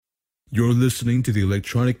You're listening to the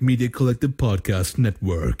Electronic Media Collective Podcast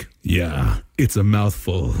Network. Yeah, it's a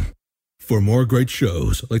mouthful. For more great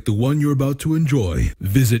shows like the one you're about to enjoy,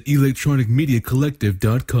 visit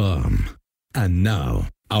electronicmediacollective.com. And now,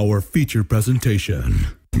 our feature presentation.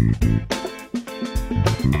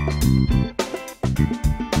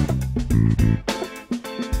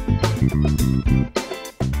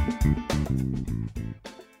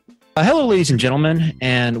 Hello, ladies and gentlemen,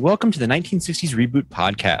 and welcome to the 1960s Reboot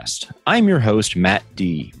Podcast. I'm your host, Matt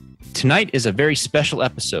D. Tonight is a very special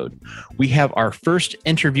episode. We have our first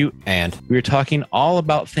interview, and we're talking all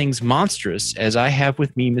about things monstrous, as I have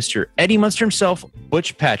with me Mr. Eddie Munster himself,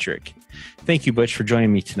 Butch Patrick. Thank you, Butch, for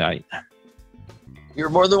joining me tonight. You're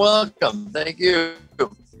more than welcome. Thank you.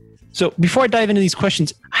 So before I dive into these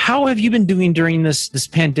questions, how have you been doing during this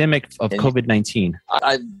pandemic of COVID-19?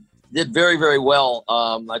 I did very, very well.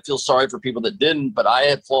 I feel sorry for people that didn't, but I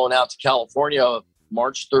had flown out to California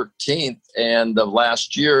March 13th of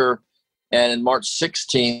last year, and in March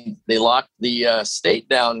 16th, they locked the state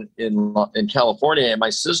down in California. And my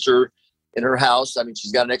sister, in her house, I mean,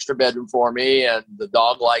 she's got an extra bedroom for me, and the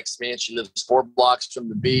dog likes me, and she lives 4 blocks from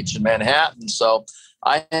the beach in Manhattan. So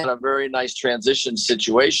I had a very nice transition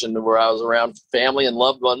situation where I was around family and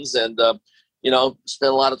loved ones, and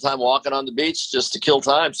spent a lot of time walking on the beach just to kill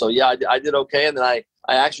time. So yeah, I did okay. And then I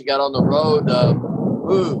actually got on the road.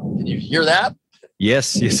 Can you hear that?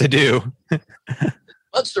 Yes, I do.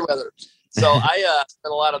 Monster weather. So I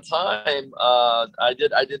spent a lot of time. I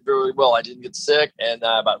did very well. I didn't get sick. And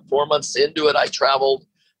about 4 months into it, I traveled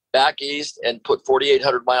back east and put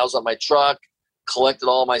 4,800 miles on my truck, collected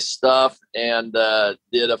all my stuff, and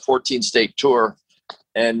did a 14-state tour.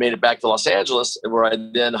 And made it back to Los Angeles, where I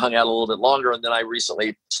then hung out a little bit longer. And then I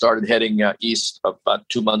recently started heading east about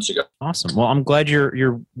 2 months ago. Awesome. Well, I'm glad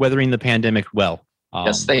you're weathering the pandemic well.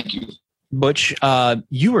 Yes, thank you. Butch,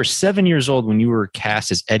 you were 7 years old when you were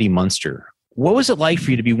cast as Eddie Munster. What was it like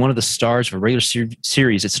for you to be one of the stars of a regular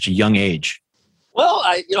series at such a young age? Well,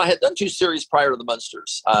 I had done 2 series prior to the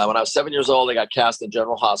Munsters. When I was 7 years old, I got cast in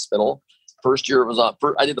General Hospital. First year it was on.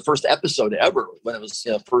 I did the first episode ever when it was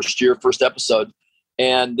first episode.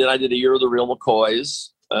 And then I did a year of the Real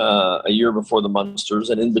McCoys, a year before the Munsters.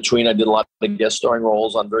 And in between, I did a lot of guest starring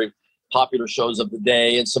roles on very popular shows of the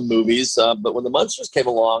day and some movies. But when the Munsters came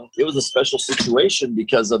along, it was a special situation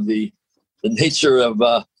because of the nature of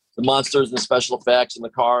the monsters and the special effects and the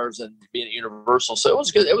cars and being at Universal. So it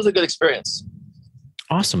was good. It was a good experience.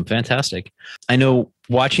 Awesome. Fantastic. I know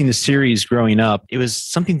watching the series growing up, it was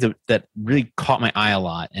something that really caught my eye a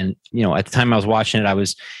lot. And, at the time I was watching it, I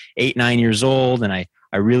was 8, 9 years old, and I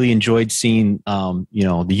really enjoyed seeing,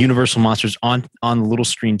 the Universal monsters on the little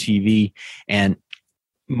screen TV. And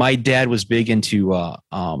my dad was big into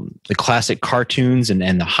the classic cartoons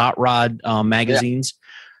and the Hot Rod magazines. Yeah.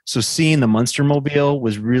 So seeing the Munster Mobile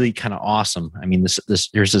was really kind of awesome. I mean,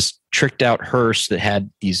 there's this tricked out hearse that had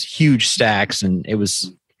these huge stacks, and it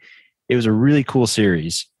was a really cool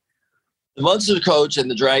series. The Munster Coach and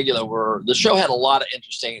the Dragula the show had a lot of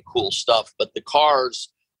interesting and cool stuff, but the cars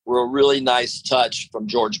were a really nice touch from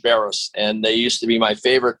George Barris. And they used to be my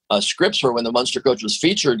favorite scripts for when the Munster Coach was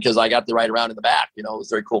featured, because I got to ride around in the back. It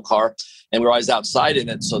was a very cool car. And we were always outside in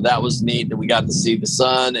it. So that was neat that we got to see the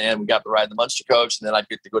sun and we got to ride the Munster Coach. And then I'd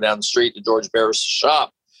get to go down the street to George Barris'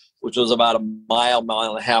 shop, which was about a mile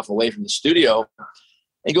and a half away from the studio,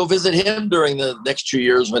 and go visit him during the next 2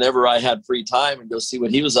 years whenever I had free time and go see what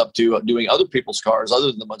he was up to doing other people's cars other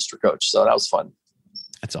than the Munster Coach. So that was fun.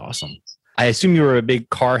 That's awesome. I assume you were a big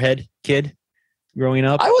car head kid growing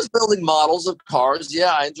up? I was building models of cars.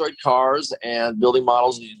 Yeah, I enjoyed cars and building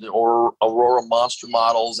models, or Aurora Monster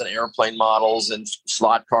models and airplane models, and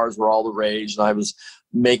slot cars were all the rage. And I was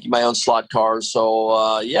making my own slot cars.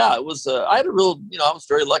 So, it was, I had a real, I was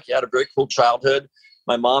very lucky. I had a very cool childhood.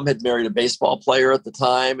 My mom had married a baseball player at the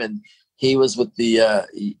time, and he was with the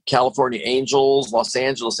California Angels, Los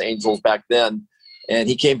Angeles Angels back then. And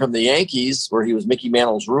he came from the Yankees, where he was Mickey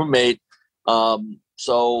Mantle's roommate.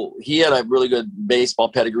 So he had a really good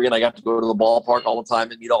baseball pedigree, and I got to go to the ballpark all the time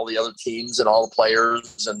and meet all the other teams and all the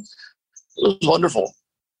players, and it was wonderful.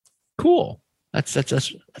 Cool. That's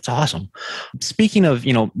awesome. Speaking of,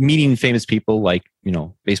 meeting famous people like,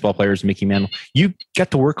 baseball players, Mickey Mantle, you got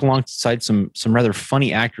to work alongside some rather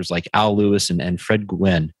funny actors like Al Lewis and Fred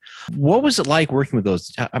Gwynne. What was it like working with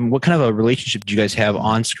those? What kind of a relationship did you guys have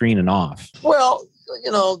on screen and off? Well,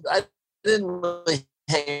 I didn't really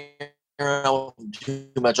hang around too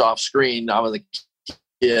much off screen. I was a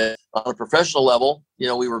kid. On a professional level,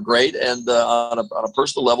 we were great, and on a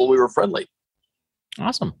personal level, we were friendly.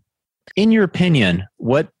 Awesome. In your opinion,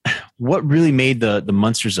 what really made the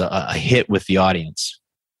Munsters a hit with the audience?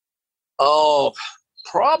 Oh,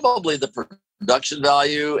 probably the production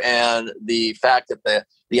value and the fact that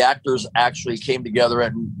the actors actually came together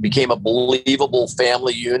and became a believable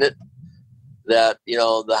family unit. That,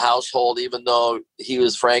 the household, even though he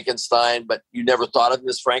was Frankenstein, but you never thought of him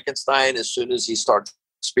as Frankenstein. As soon as he started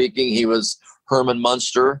speaking, he was Herman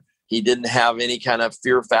Munster. He didn't have any kind of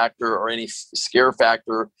fear factor or any scare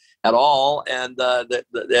factor at all. And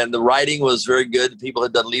the writing was very good. The people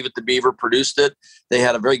had done Leave It to Beaver produced it. They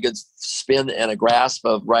had a very good spin and a grasp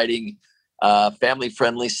of writing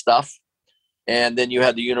family-friendly stuff. And then you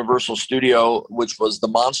had the Universal Studio, which was the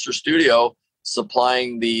Monster Studio,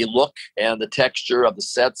 supplying the look and the texture of the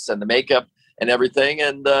sets and the makeup and everything.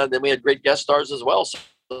 And then we had great guest stars as well.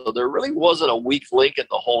 So there really wasn't a weak link in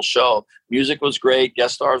the whole show. Music was great.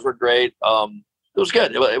 Guest stars were great. It was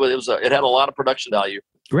good. It had a lot of production value.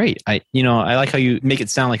 Great. I like how you make it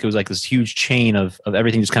sound like it was like this huge chain of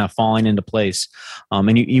everything just kind of falling into place.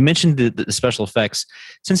 And you mentioned the special effects.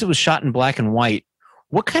 Since it was shot in black and white,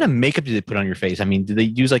 what kind of makeup did they put on your face? I mean, did they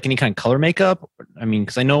use like any kind of color makeup? I mean,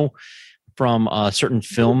 because I know from a certain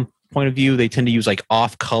film point of view, they tend to use like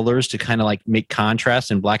off colors to kind of like make contrast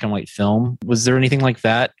in black and white film. Was there anything like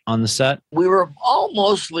that on the set? We were all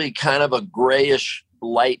mostly kind of a grayish,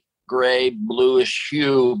 light gray, bluish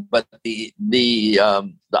hue, but the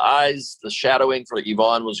eyes, the shadowing for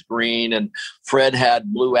Yvonne was green, and Fred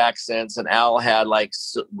had blue accents, and Al had like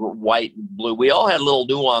white and blue. We all had little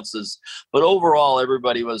nuances, but overall,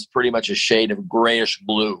 everybody was pretty much a shade of grayish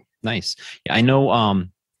blue. Nice. Yeah, I know.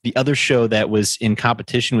 The other show that was in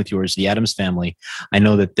competition with yours, The Addams Family, I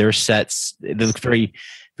know that their sets, they look very,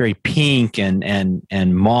 very pink and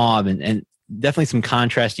mauve and definitely some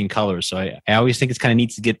contrasting colors. So I always think it's kind of neat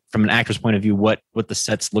to get from an actor's point of view what the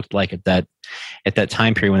sets looked like at that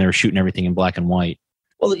time period when they were shooting everything in black and white.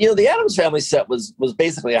 Well, the Addams Family set was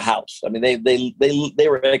basically a house. I mean, they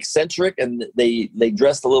were eccentric and they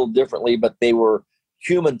dressed a little differently, but they were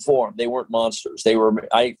human form. They weren't monsters. They were.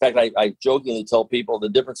 In fact, I jokingly tell people the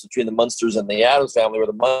difference between the Munsters and the Addams Family, where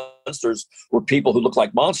the Munsters were people who looked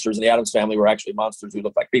like monsters, and the Addams Family were actually monsters who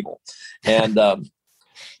looked like people. And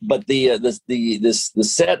but the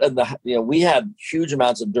set and we had huge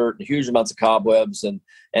amounts of dirt and huge amounts of cobwebs and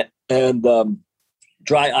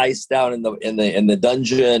dry ice down in the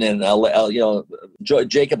dungeon, and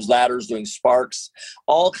Jacob's ladders doing sparks,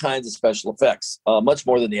 all kinds of special effects, much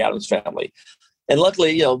more than the Addams Family. And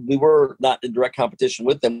luckily, we were not in direct competition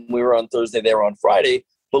with them. We were on Thursday, they were on Friday,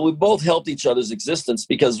 but we both helped each other's existence,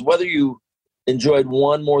 because whether you enjoyed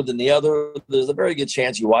one more than the other, there's a very good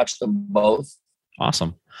chance you watched them both.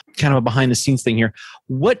 Awesome. Kind of a behind the scenes thing here.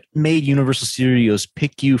 What made Universal Studios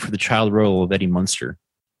pick you for the child role of Eddie Munster?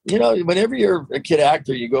 Whenever you're a kid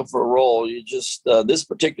actor, you go for a role. You just, this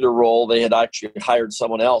particular role, they had actually hired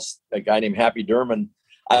someone else, a guy named Happy Durman.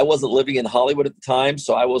 I wasn't living in Hollywood at the time,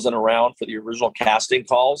 so I wasn't around for the original casting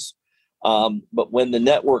calls. But when the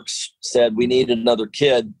networks said we need another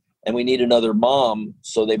kid and we need another mom,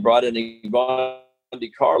 so they brought in Yvonne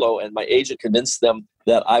DiCarlo, and my agent convinced them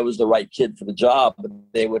that I was the right kid for the job, but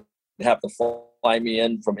they would have to fly me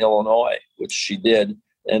in from Illinois, which she did.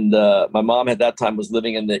 And my mom at that time was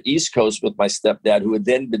living in the East Coast with my stepdad, who had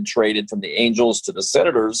then been traded from the Angels to the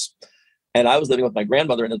Senators. And I was living with my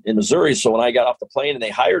grandmother in Missouri. So when I got off the plane and they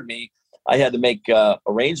hired me, I had to make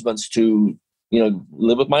arrangements to,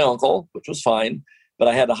 live with my uncle, which was fine. But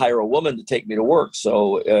I had to hire a woman to take me to work.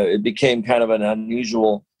 So it became kind of an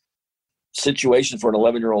unusual situation for an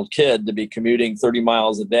 11-year-old kid to be commuting 30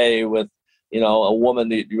 miles a day with, a woman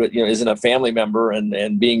that isn't a family member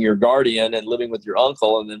and being your guardian and living with your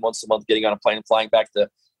uncle. And then once a month getting on a plane and flying back to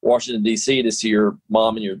Washington, D.C. to see your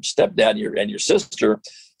mom and your stepdad and your sister.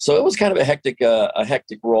 So it was kind of a hectic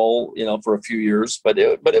role, for a few years, but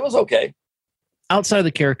it was okay. Outside of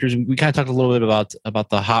the characters, we kind of talked a little bit about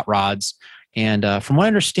the hot rods, and from what I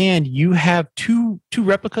understand, you have two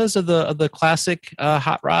replicas of the classic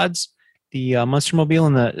hot rods, the Munstermobile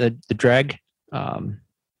and the drag.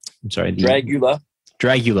 Dragula.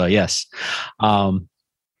 Dragula, yes. How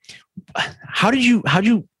did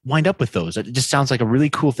you wind up with those? It just sounds like a really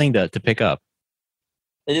cool thing to pick up.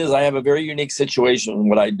 It is. I have a very unique situation in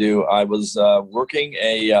what I do. I was working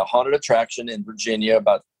a haunted attraction in Virginia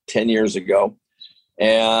about 10 years ago.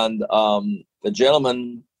 And the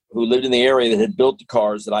gentleman who lived in the area that had built the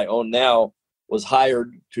cars that I own now was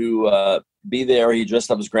hired to be there. He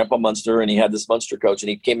dressed up as Grandpa Munster, and he had this Munster coach, and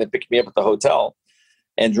he came and picked me up at the hotel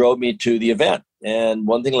and drove me to the event. And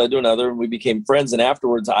one thing led to another, and we became friends. And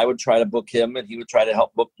afterwards, I would try to book him, and he would try to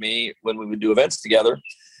help book me when we would do events together.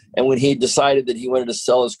 And when he decided that he wanted to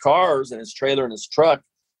sell his cars and his trailer and his truck,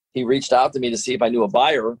 he reached out to me to see if I knew a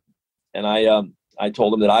buyer. And I I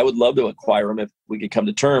told him that I would love to acquire him if we could come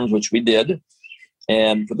to terms, which we did.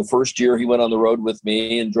 And for the first year, he went on the road with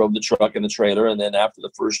me and drove the truck and the trailer. And then after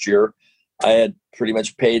the first year, I had pretty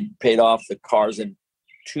much paid off the cars in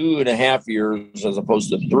 2.5 years as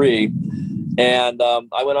opposed to 3. And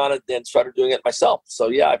I went on it and started doing it myself. So,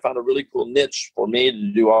 yeah, I found a really cool niche for me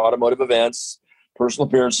to do automotive events, personal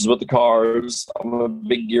appearances with the cars. I'm a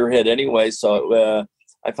big gearhead anyway. So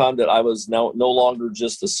I found that I was now no longer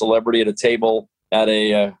just a celebrity at a table at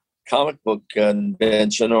a comic book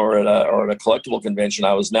convention or at a collectible convention.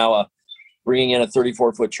 I was now bringing in a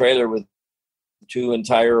 34-foot trailer with 2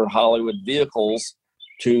 entire Hollywood vehicles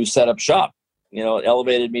to set up shop. You know, it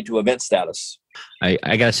elevated me to event status. I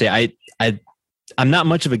gotta say, I'm not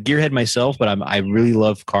much of a gearhead myself, but I really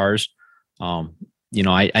love cars. You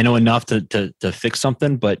know, I know enough to fix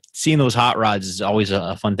something, but seeing those hot rods is always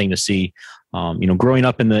a fun thing to see. You know, growing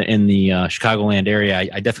up in the Chicagoland area,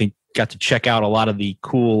 I definitely got to check out a lot of the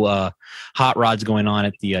cool hot rods going on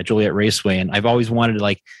at the Joliet Raceway, and I've always wanted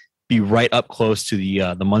to be right up close to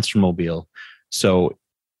the Munster Mobile. So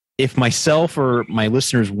if myself or my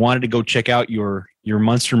listeners wanted to go check out your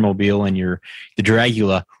Munster Mobile and the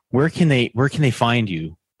Dragula, where can they find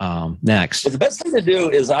you next? Well, the best thing to do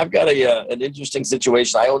is I've got an interesting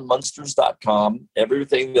situation. I own Munsters.com.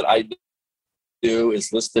 Everything that I do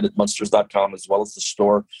is listed at Munsters.com, as well as the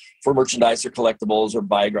store for merchandise or collectibles or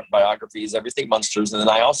biographies, everything Munsters. And then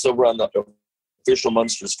I also run the official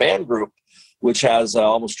Munsters fan group, which has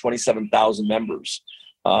almost 27,000 members.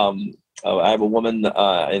 I have a woman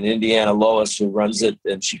in Indiana, Lois, who runs it,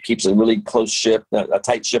 and she keeps a really close ship, a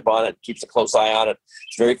tight ship on it, keeps a close eye on it.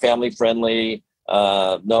 It's very family friendly.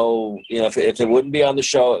 No, you know, if it wouldn't be on the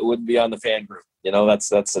show, it wouldn't be on the fan group. You know,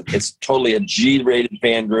 it's totally a G-rated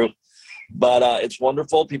fan group, but it's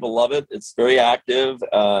wonderful. People love it. It's very active.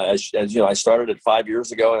 As you know, I started it 5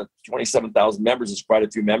 years ago, and 27,000 members is quite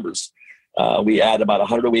a few members. We add about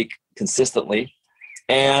 100 a week consistently.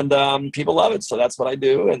 And people love it. So that's what I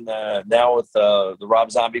do. And now with the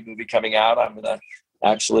Rob Zombie movie coming out, I'm going to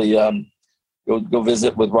actually go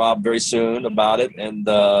visit with Rob very soon about it. And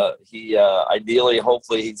he ideally,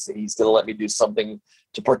 hopefully, he's going to let me do something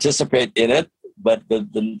to participate in it. But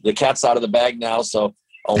the cat's out of the bag now. So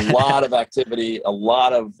a lot of activity, a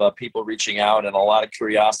lot of people reaching out, and a lot of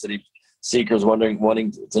curiosity seekers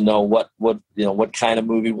wanting to know what kind of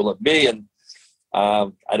movie will it be. And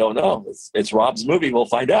I don't know. It's Rob's movie. We'll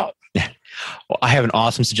find out. Well, I have an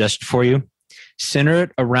awesome suggestion for you. Center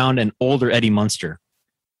it around an older Eddie Munster.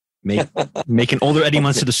 Make an older Eddie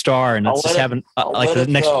Munster the star, and let's just have the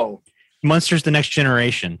next Munster's the next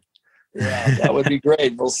generation. Yeah, that would be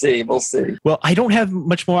great. We'll see. Well, I don't have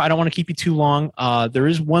much more. I don't want to keep you too long. There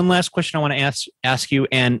is one last question I want to ask you,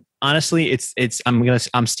 and honestly,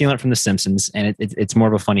 I'm stealing it from The Simpsons, and it's more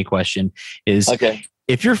of a funny question. Okay.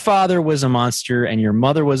 If your father was a monster and your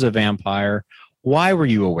mother was a vampire, why were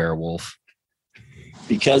you a werewolf?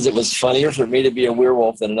 Because it was funnier for me to be a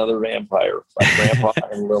werewolf than another vampire, like Grandpa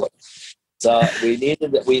and Lily. So we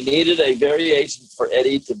needed a variation for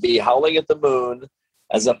Eddie to be howling at the moon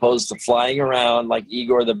as opposed to flying around like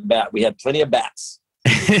Igor the Bat. We had plenty of bats.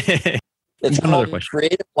 It's called a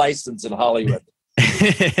creative license in Hollywood.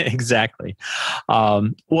 Exactly.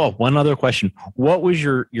 Well, one other question. What was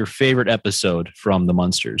your favorite episode from the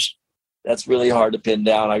Munsters? That's really hard to pin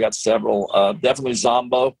down. I got several. Definitely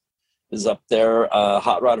Zombo is up there.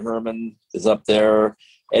 Hot Rod Herman is up there.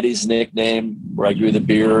 Eddie's nickname, where I grew the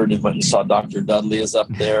beard and went and saw Dr. Dudley, is up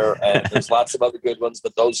there. And there's lots of other good ones,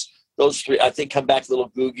 but those three, I think, come back a little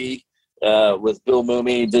googie with Bill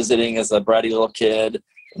Mumy visiting as a bratty little kid.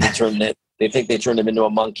 They think they turned him into a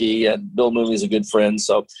monkey, and Bill Mooney's a good friend.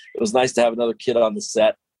 So it was nice to have another kid on the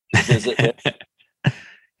set to visit with.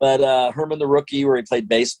 But Herman the Rookie, where he played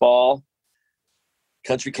baseball.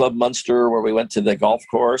 Country Club Munster, where we went to the golf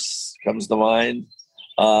course, comes to mind.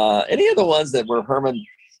 Any of the ones that where Herman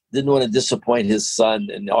didn't want to disappoint his son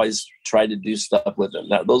and always tried to do stuff with him.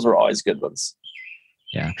 Those were always good ones.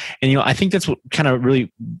 Yeah. And, I think that's what kind of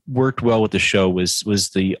really worked well with the show was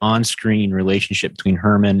the on-screen relationship between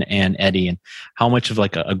Herman and Eddie, and how much of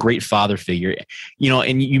a great father figure,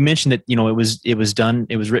 and you mentioned that,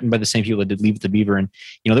 it was written by the same people that did Leave It to Beaver. And,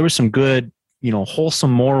 there was some good,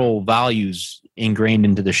 wholesome moral values ingrained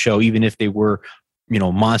into the show, even if they were,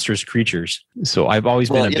 monstrous creatures. So I've always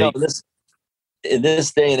been in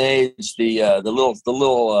this day and age, the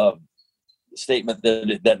little statement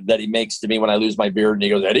that he makes to me when I lose my beard, and he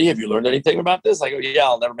goes, "Eddie, have you learned anything about this?" I go, "Yeah,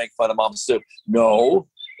 I'll never make fun of Mama Sue." No,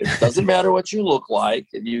 it doesn't matter what you look like.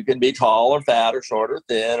 You can be tall or fat or short or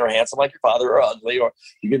thin or handsome like your father or ugly, or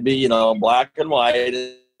you can be, black and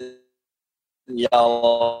white. and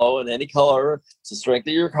yellow and any color. It's the strength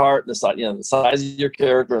of your heart, the size, the size of your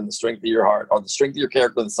character and the strength of your heart, or the strength of your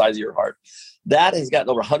character and the size of your heart. That has gotten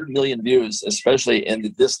over 100 million views, especially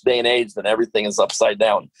in this day and age when everything is upside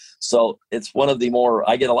down. So it's one of the more,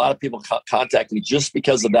 I get a lot of people contact me just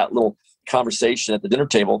because of that little conversation at the dinner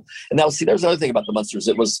table. And now, see, there's another thing about the Munsters.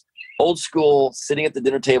 It was old school, sitting at the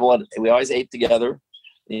dinner table, and we always ate together.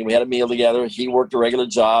 And we had a meal together. He worked a regular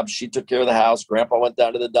job. She took care of the house. Grandpa went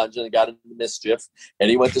down to the dungeon and got into mischief.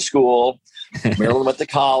 Eddie went to school. Marilyn went to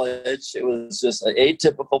college. It was just an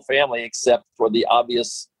atypical family, except for the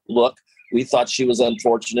obvious look. We thought she was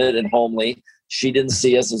unfortunate and homely. She didn't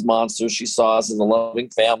see us as monsters. She saw us as a loving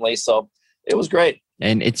family. So it was great.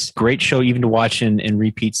 And it's a great show even to watch in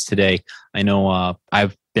repeats today. I know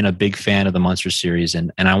I've been a big fan of the Munsters series,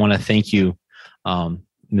 and I want to thank you,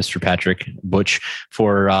 Mr. Patrick Butch,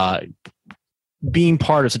 for being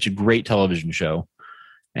part of such a great television show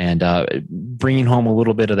and bringing home a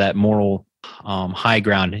little bit of that moral high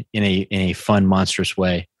ground in a fun, monstrous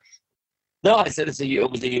way. No, I said it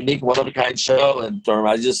was a unique, one-of-a-kind show, and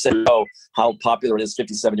I just said, how popular it is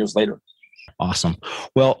 57 years later. Awesome.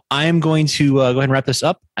 Well, I am going to go ahead and wrap this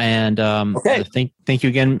up. And thank you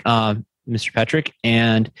again, Mr. Patrick.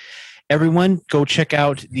 And everyone, go check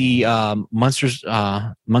out the Munsters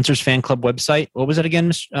Fan Club website. What was it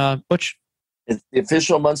again, Butch? It's the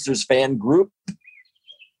official Munsters fan group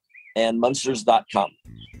and Munsters.com.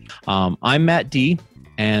 I'm Matt D,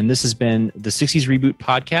 and this has been the 60s Reboot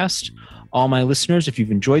Podcast. All my listeners, if you've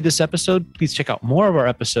enjoyed this episode, please check out more of our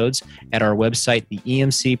episodes at our website,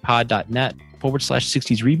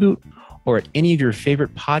 theemcpod.net/60s Reboot, or at any of your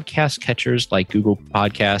favorite podcast catchers like Google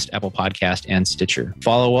Podcast, Apple Podcast, and Stitcher.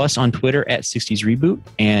 Follow us on Twitter at 60s Reboot,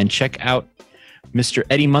 and check out Mr.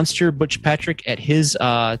 Eddie Munster, Butch Patrick, at his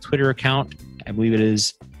Twitter account. I believe it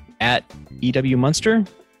is at EW Munster.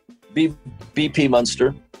 BP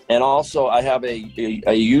Munster. And also I have a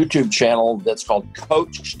YouTube channel that's called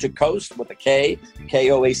Coach to Coast with a K,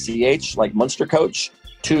 Koach, like Munster Coach,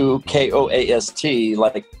 to KOAST,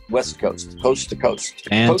 like West Coast, Coast to Coast.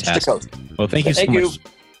 Fantastic. Coast to Coast. Well, thank you so much.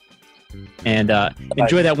 And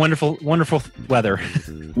enjoy that wonderful, wonderful weather.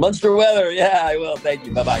 Munster weather. Yeah, I will. Thank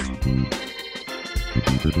you. Bye-bye.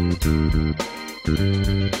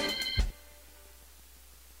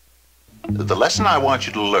 The lesson I want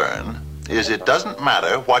you to learn is it doesn't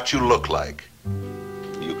matter what you look like.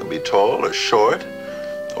 You can be tall or short,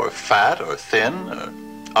 or fat or thin, or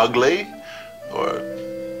ugly, or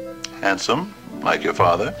handsome, like your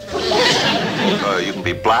father. You can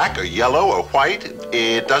be black or yellow or white.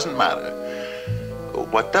 It doesn't matter.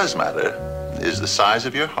 What does matter is the size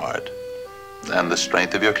of your heart and the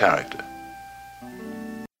strength of your character.